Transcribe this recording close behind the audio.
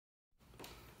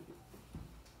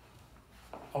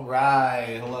All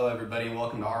right, hello everybody,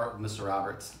 welcome to Art with Mr.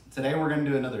 Roberts. Today we're going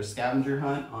to do another scavenger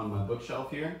hunt on my bookshelf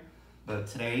here, but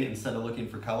today instead of looking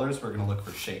for colors, we're going to look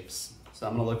for shapes. So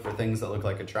I'm going to look for things that look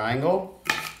like a triangle,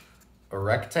 a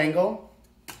rectangle,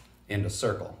 and a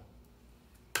circle.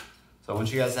 So I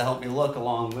want you guys to help me look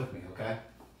along with me, okay?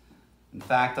 In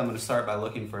fact, I'm going to start by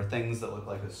looking for things that look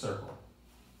like a circle.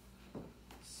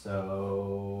 So,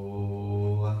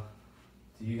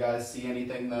 do you guys see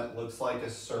anything that looks like a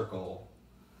circle?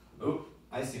 Oh,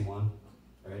 I see one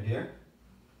right here.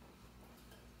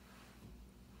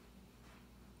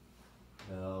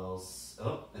 What else?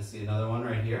 Oh, I see another one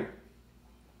right here.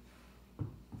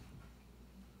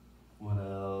 What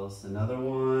else? Another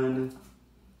one.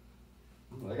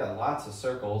 Oh, I got lots of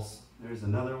circles. There's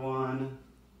another one.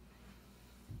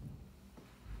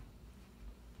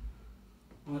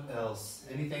 What else?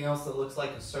 Anything else that looks like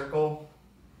a circle?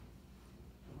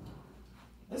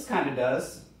 This kind of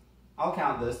does. I'll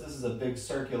count this. This is a big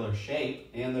circular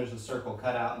shape, and there's a circle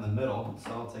cut out in the middle,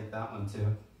 so I'll take that one too.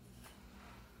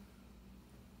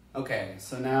 Okay,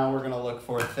 so now we're going to look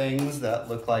for things that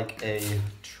look like a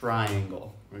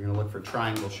triangle. We're going to look for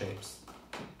triangle shapes.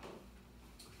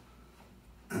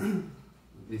 Let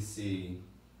me see.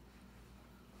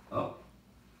 Oh.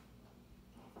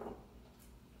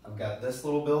 I've got this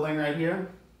little building right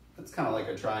here. It's kind of like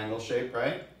a triangle shape,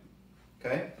 right?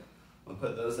 Okay. We'll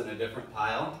put those in a different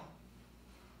pile.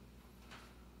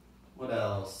 What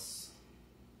else?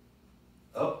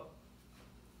 Oh,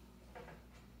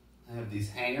 I have these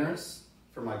hangers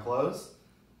for my clothes.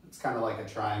 It's kind of like a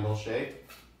triangle shape.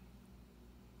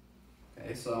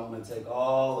 Okay, so I'm going to take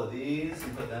all of these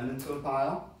and put them into a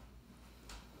pile.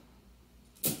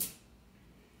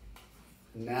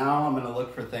 Now I'm going to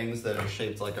look for things that are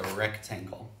shaped like a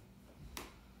rectangle.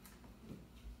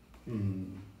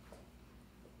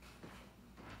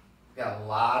 Got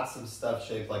lots of stuff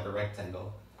shaped like a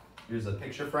rectangle. Here's a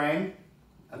picture frame.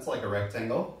 That's like a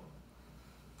rectangle.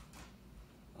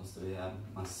 What else do we have?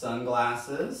 My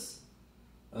sunglasses.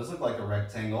 Those look like a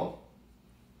rectangle.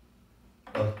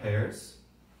 Both pairs.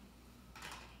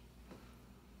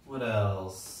 What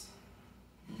else?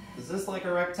 Is this like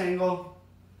a rectangle?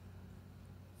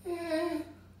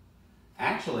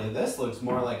 Actually, this looks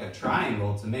more like a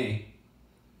triangle to me.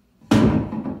 So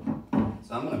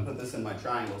I'm going to put this in my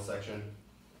triangle section.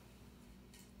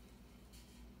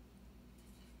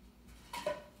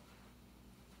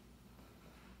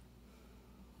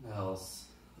 What else?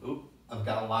 Oop, I've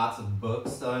got lots of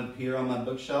books up here on my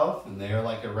bookshelf, and they are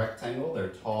like a rectangle. They're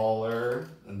taller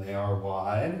than they are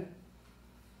wide.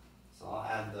 So I'll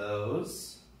add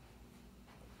those.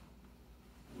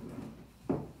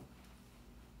 All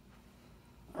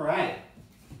right,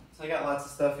 so I got lots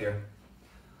of stuff here.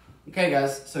 Okay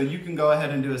guys, so you can go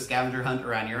ahead and do a scavenger hunt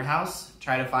around your house.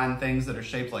 Try to find things that are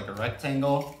shaped like a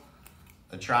rectangle,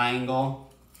 a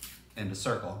triangle, and a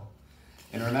circle.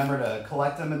 And remember to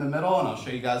collect them in the middle, and I'll show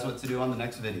you guys what to do on the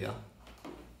next video.